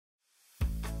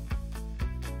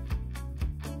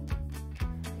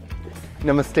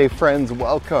Namaste friends,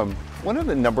 welcome. One of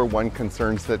the #1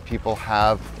 concerns that people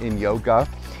have in yoga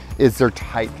is their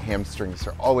tight hamstrings.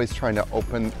 They're always trying to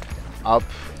open up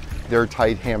their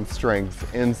tight hamstrings.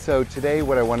 And so today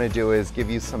what I want to do is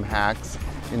give you some hacks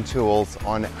and tools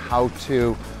on how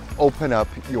to open up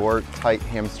your tight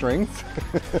hamstrings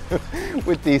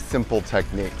with these simple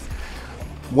techniques.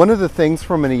 One of the things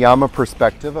from an AYAMA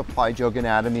perspective, applied yoga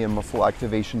anatomy and muscle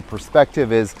activation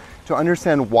perspective, is to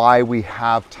understand why we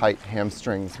have tight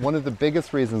hamstrings. One of the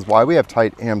biggest reasons why we have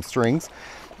tight hamstrings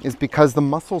is because the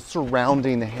muscles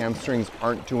surrounding the hamstrings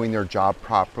aren't doing their job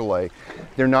properly.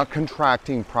 They're not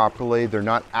contracting properly, they're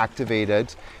not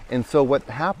activated. And so what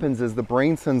happens is the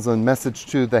brain sends a message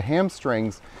to the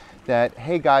hamstrings that,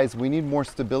 hey guys, we need more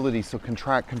stability, so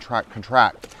contract, contract,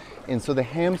 contract. And so the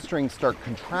hamstrings start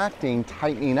contracting,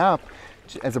 tightening up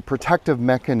as a protective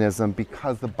mechanism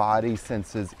because the body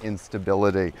senses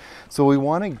instability. So we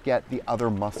want to get the other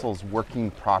muscles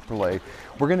working properly.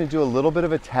 We're going to do a little bit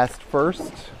of a test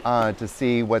first to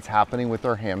see what's happening with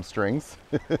our hamstrings.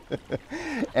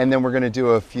 And then we're going to do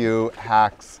a few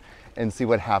hacks and see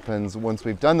what happens once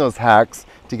we've done those hacks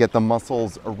to get the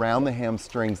muscles around the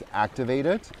hamstrings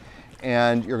activated.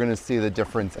 And you're going to see the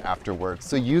difference afterwards.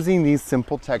 So using these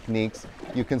simple techniques,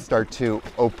 you can start to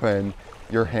open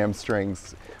your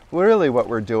hamstrings. Really what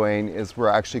we're doing is we're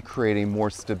actually creating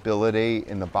more stability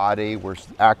in the body. We're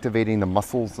activating the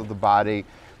muscles of the body.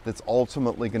 That's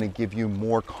ultimately going to give you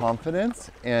more confidence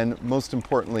and, most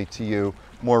importantly to you,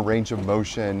 more range of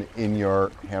motion in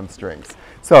your hamstrings.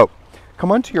 So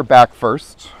come onto your back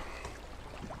first.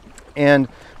 And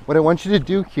what I want you to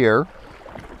do here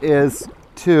is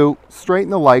to straighten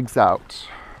the legs out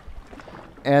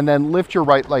and then lift your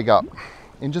right leg up.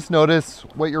 And just notice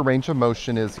what your range of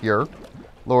motion is here.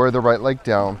 Lower the right leg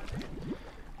down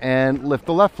and lift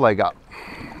the left leg up.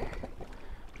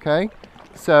 Okay,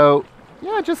 so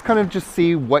yeah, just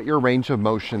see what your range of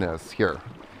motion is here.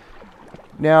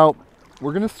 Now,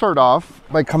 we're gonna start off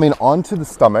by coming onto the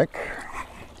stomach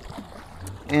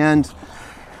and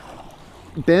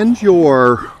bend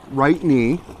your right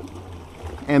knee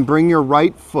and bring your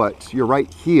right foot, your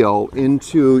right heel,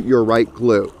 into your right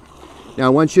glute. Now I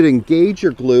want you to engage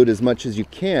your glute as much as you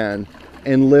can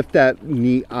and lift that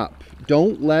knee up.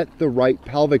 Don't let the right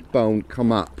pelvic bone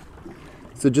come up.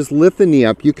 So just lift the knee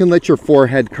up. You can let your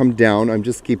forehead come down. I'm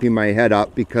just keeping my head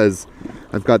up because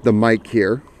I've got the mic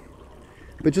here.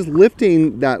 But just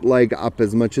lifting that leg up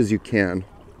as much as you can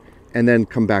and then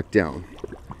come back down.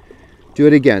 Do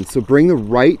it again. So bring the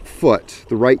right foot,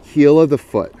 the right heel of the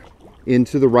foot,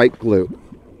 into the right glute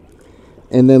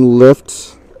and then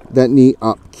lift that knee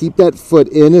up. Keep that foot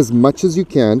in as much as you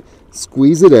can.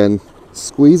 Squeeze it in,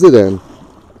 squeeze it in,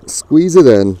 squeeze it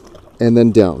in, and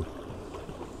then down.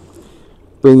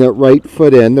 Bring that right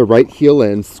foot in, the right heel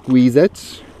in, squeeze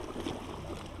it,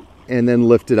 and then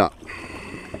lift it up.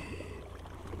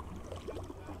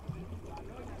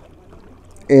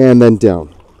 And then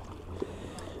down.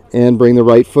 And bring the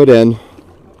right foot in,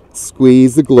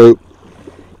 squeeze the glute.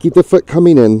 Keep the foot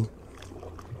coming in,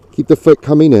 keep the foot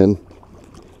coming in,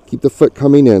 keep the foot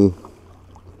coming in,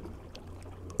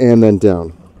 and then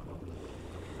down.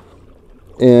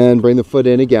 And bring the foot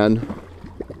in again.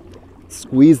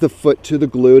 Squeeze the foot to the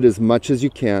glute as much as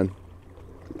you can.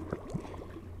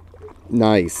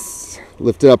 Nice.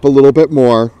 Lift it up a little bit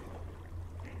more.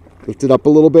 Lift it up a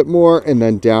little bit more and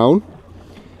then down.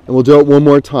 And we'll do it one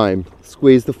more time.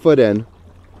 Squeeze the foot in.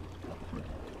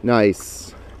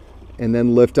 Nice. And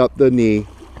then lift up the knee.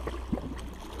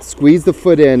 Squeeze the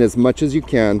foot in as much as you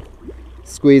can.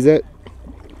 Squeeze it,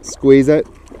 squeeze it,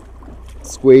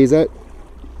 squeeze it,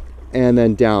 and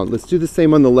then down. Let's do the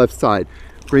same on the left side.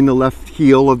 Bring the left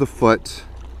heel of the foot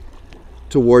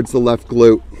towards the left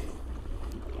glute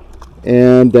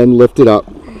and then lift it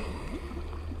up.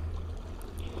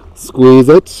 Squeeze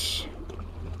it,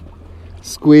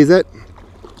 squeeze it,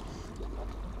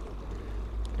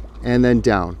 and then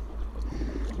down.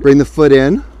 Bring the foot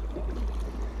in,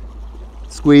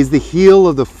 squeeze the heel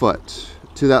of the foot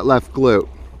to that left glute.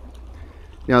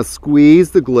 Now squeeze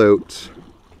the glute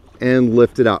and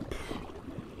lift it up.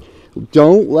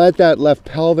 Don't let that left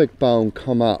pelvic bone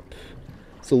come up.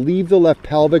 So leave the left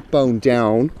pelvic bone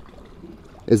down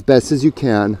as best as you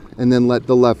can and then let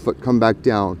the left foot come back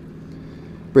down.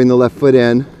 Bring the left foot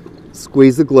in,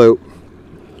 squeeze the glute,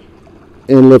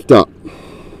 and lift up.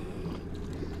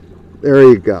 There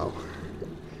you go.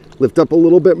 Lift up a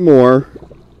little bit more,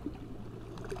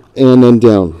 and then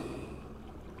down.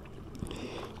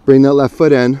 Bring that left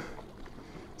foot in,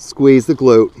 squeeze the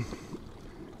glute,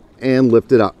 and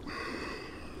lift it up.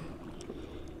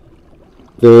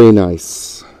 Very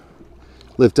nice.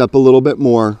 Lift up a little bit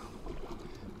more,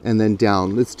 and then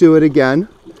down. Let's do it again.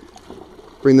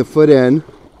 Bring the foot in,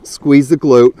 squeeze the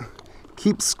glute.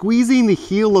 Keep squeezing the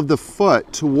heel of the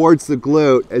foot towards the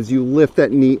glute as you lift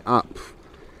that knee up.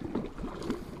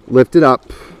 Lift it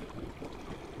up,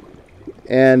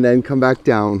 and then come back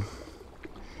down.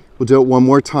 We'll do it one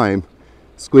more time.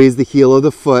 Squeeze the heel of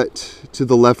the foot to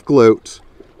the left glute,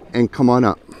 and come on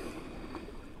up.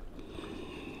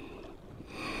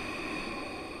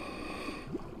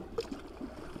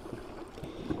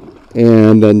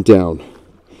 And then down.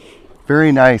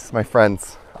 Very nice, my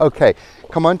friends. Okay,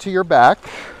 come onto your back.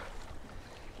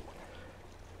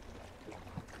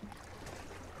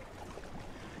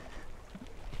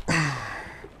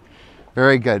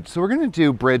 Very good. So we're going to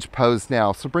do bridge pose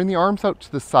now. So bring the arms out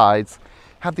to the sides.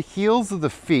 Have the heels of the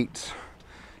feet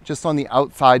just on the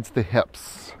outsides of the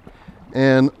hips.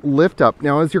 And lift up.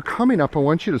 Now as you're coming up, I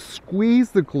want you to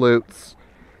squeeze the glutes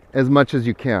as much as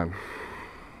you can.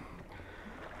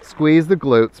 Squeeze the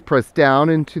glutes, press down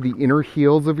into the inner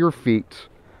heels of your feet,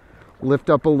 lift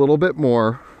up a little bit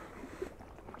more,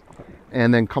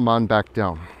 and then come on back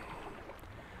down.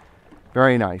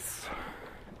 Very nice.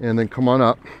 And then come on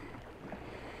up.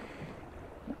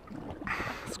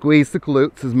 Squeeze the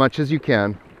glutes as much as you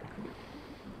can.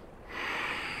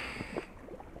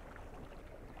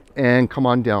 And come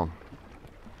on down.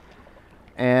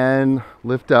 And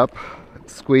lift up,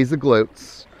 squeeze the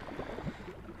glutes.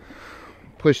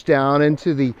 Push down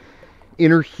into the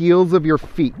inner heels of your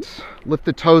feet. Lift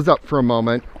the toes up for a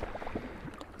moment.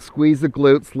 Squeeze the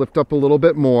glutes, lift up a little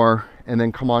bit more, and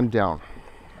then come on down.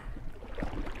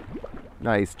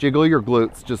 Nice. Jiggle your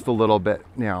glutes just a little bit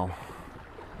now.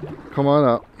 Come on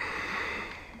up.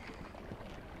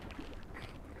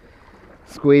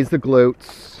 Squeeze the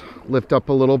glutes, lift up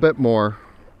a little bit more,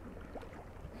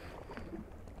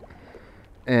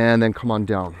 and then come on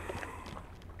down.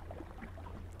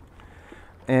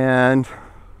 And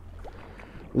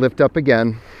lift up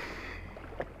again.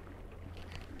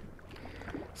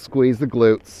 Squeeze the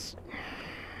glutes.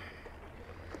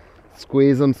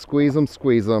 Squeeze them, squeeze them,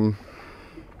 squeeze them.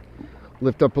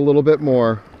 Lift up a little bit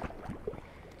more.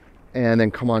 And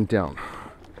then come on down.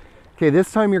 Okay,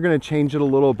 this time you're going to change it a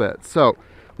little bit. So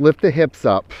lift the hips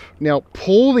up. Now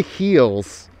pull the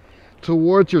heels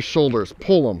towards your shoulders.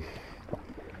 Pull them.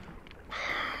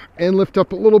 And lift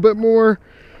up a little bit more.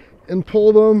 And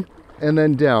pull them, and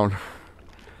then down.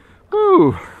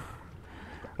 Woo!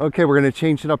 Okay, we're going to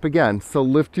change it up again. So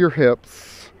lift your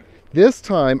hips. This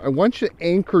time, I want you to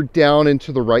anchor down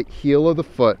into the right heel of the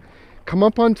foot. Come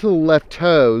up onto the left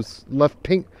toes, left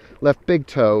big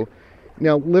toe.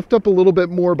 Now lift up a little bit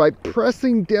more by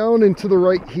pressing down into the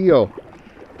right heel.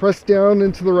 Press down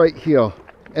into the right heel,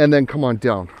 and then come on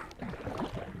down.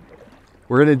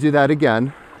 We're going to do that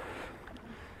again.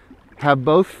 Have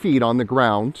both feet on the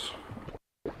ground.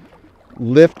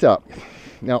 Lift up.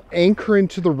 Now anchor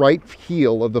into the right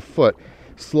heel of the foot.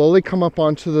 Slowly come up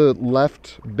onto the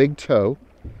left big toe.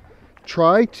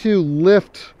 Try to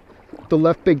lift the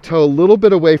left big toe a little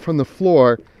bit away from the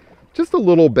floor, just a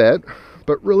little bit,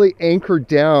 but really anchor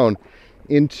down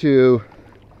into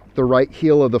the right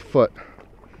heel of the foot.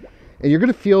 And you're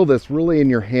going to feel this really in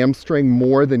your hamstring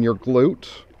more than your glute.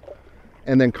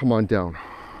 And then come on down.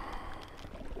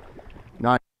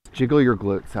 Nice. Jiggle your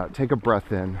glutes out. Take a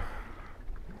breath in.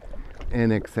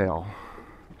 And exhale.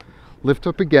 Lift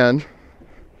up again.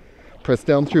 Press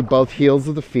down through both heels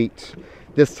of the feet.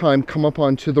 This time come up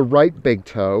onto the right big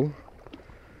toe.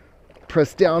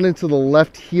 Press down into the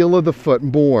left heel of the foot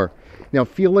more. Now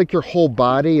feel like your whole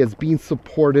body is being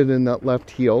supported in that left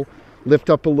heel. Lift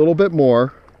up a little bit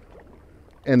more.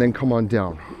 And then come on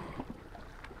down.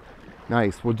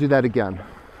 Nice. We'll do that again.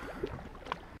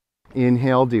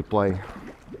 Inhale deeply.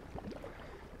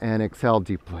 And exhale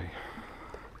deeply.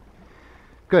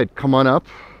 Good. Come on up.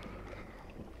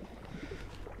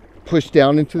 Push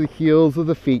down into the heels of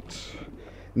the feet.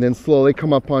 And then slowly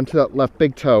come up onto that left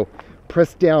big toe.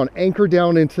 Press down. Anchor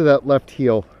down into that left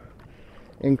heel.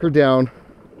 Anchor down.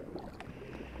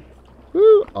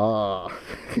 Woo.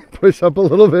 Push up a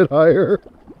little bit higher.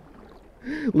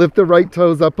 Lift the right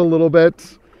toes up a little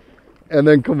bit. And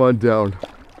then come on down.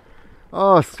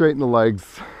 Straighten the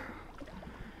legs.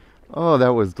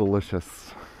 That was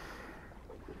delicious.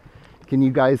 Can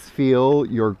you guys feel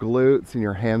your glutes and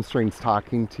your hamstrings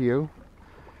talking to you?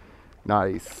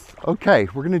 Nice. Okay,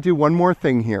 we're going to do one more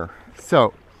thing here.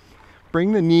 So,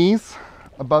 bring the knees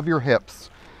above your hips.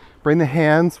 Bring the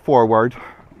hands forward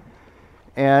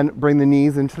and bring the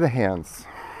knees into the hands.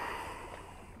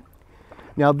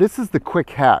 Now, this is the quick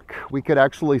hack. We could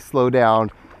actually slow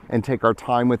down and take our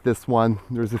time with this one.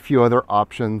 There's a few other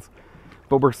options.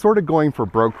 but we're sort of going for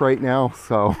broke right now,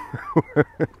 so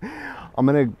I'm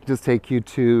gonna just take you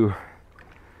to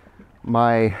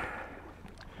my,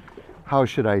 how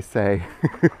should I say,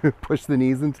 push the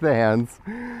knees into the hands,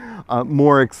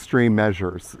 more extreme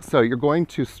measures. So you're going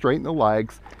to straighten the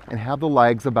legs and have the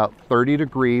legs about 30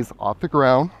 degrees off the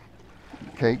ground.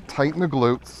 Okay, tighten the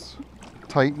glutes,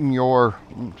 tighten your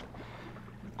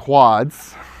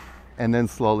quads, and then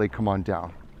slowly come on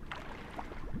down.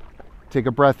 Take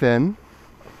a breath in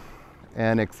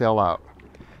and exhale out.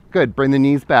 Good, bring the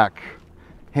knees back,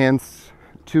 hands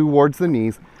towards the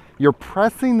knees. You're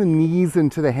pressing the knees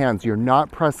into the hands. You're not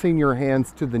pressing your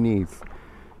hands to the knees.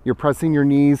 You're pressing your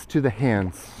knees to the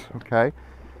hands, okay?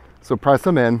 So press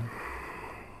them in.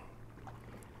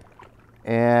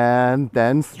 And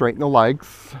then straighten the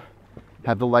legs.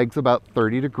 Have the legs about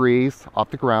 30 degrees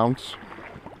off the ground.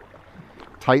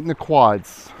 Tighten the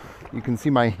quads. You can see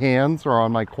my hands are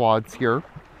on my quads here.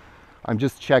 I'm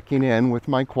just checking in with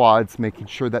my quads, making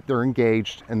sure that they're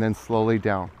engaged, and then slowly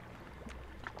down.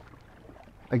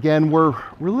 Again, we're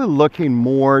really looking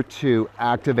more to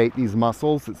activate these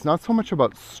muscles. It's not so much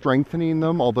about strengthening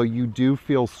them, although you do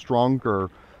feel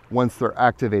stronger once they're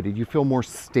activated. You feel more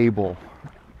stable.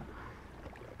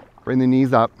 Bring the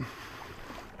knees up,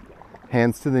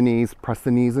 hands to the knees, press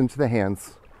the knees into the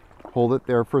hands. Hold it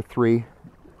there for 3,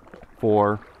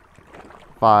 4,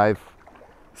 5,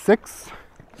 6.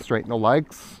 Straighten the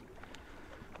legs.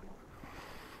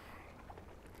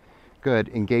 Good,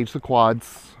 engage the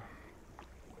quads.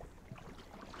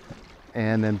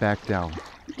 And then back down.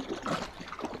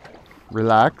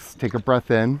 Relax, take a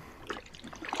breath in.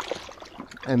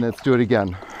 And let's do it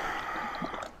again.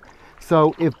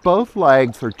 So if both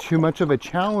legs are too much of a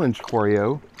challenge for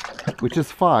you, which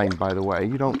is fine, by the way,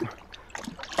 you don't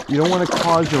want to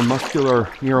cause your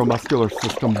neuromuscular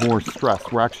system more stress.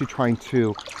 We're actually trying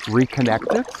to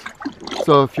reconnect it.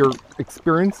 So if you're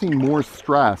experiencing more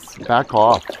stress, back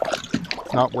off.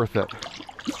 It's not worth it.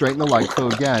 Straighten the legs. So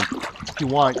again, if you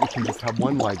want, you can just have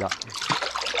one leg up.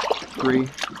 3,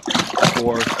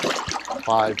 4,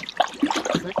 5,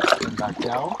 6, and back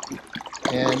down.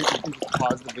 And you can just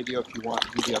pause the video if you want to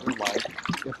do the other leg.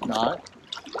 If not,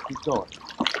 keep going.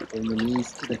 Bring the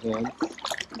knees to the hands.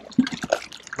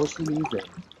 Push the knees in.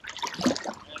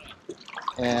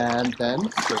 And then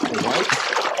straighten the legs.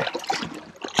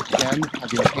 Again,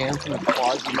 have your hands in the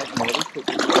quads. You might notice that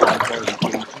your quads are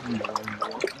engaging more and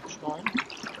more each time.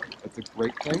 That's a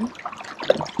great thing.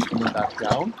 And then back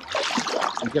down.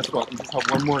 And guess what? We just have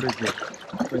one more to do.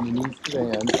 Bring the knees to the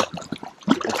hands.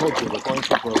 I told you, we're going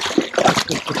for broke.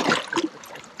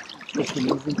 Push the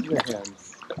knees into the hands.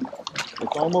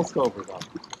 It's almost over though.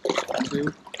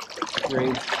 2,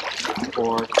 3,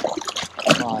 4,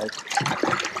 5.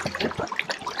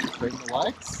 Straighten the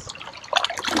legs.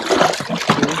 2,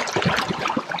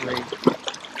 3,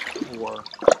 4,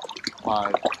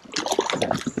 5,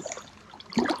 6.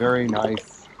 Very nice.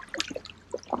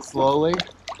 Slowly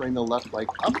bring the left leg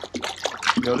up.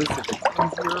 Notice if it's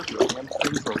easier, your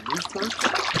hamstrings are looser.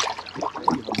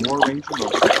 You have more range of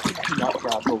motion. Do not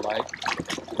grab the leg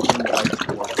and bring the leg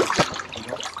forward. You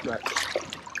don't stretch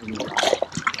in your eye.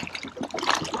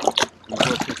 You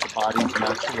work with the body's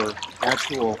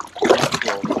natural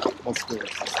muscular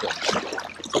system.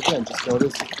 So again, just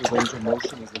notice if the range of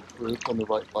motion is improved on the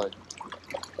right leg.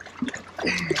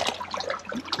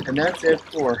 And that's it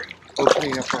for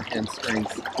opening up our hamstrings.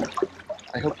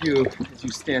 I hope you, as you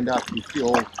stand up, you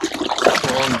feel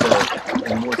stronger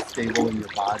and more stable in your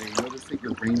body. Notice that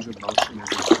your range of motion is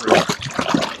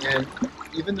improved. And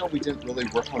even though we didn't really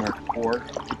work on our core,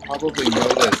 you probably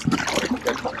noticed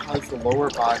that because the lower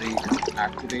body is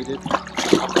activated,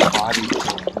 the upper body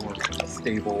feels more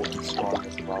stable and strong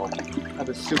as well. Have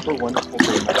a super wonderful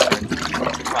day, my friends. These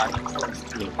practices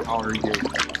to empower you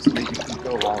so that you can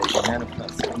go out and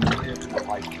manifest and live your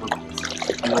life purpose.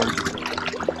 You are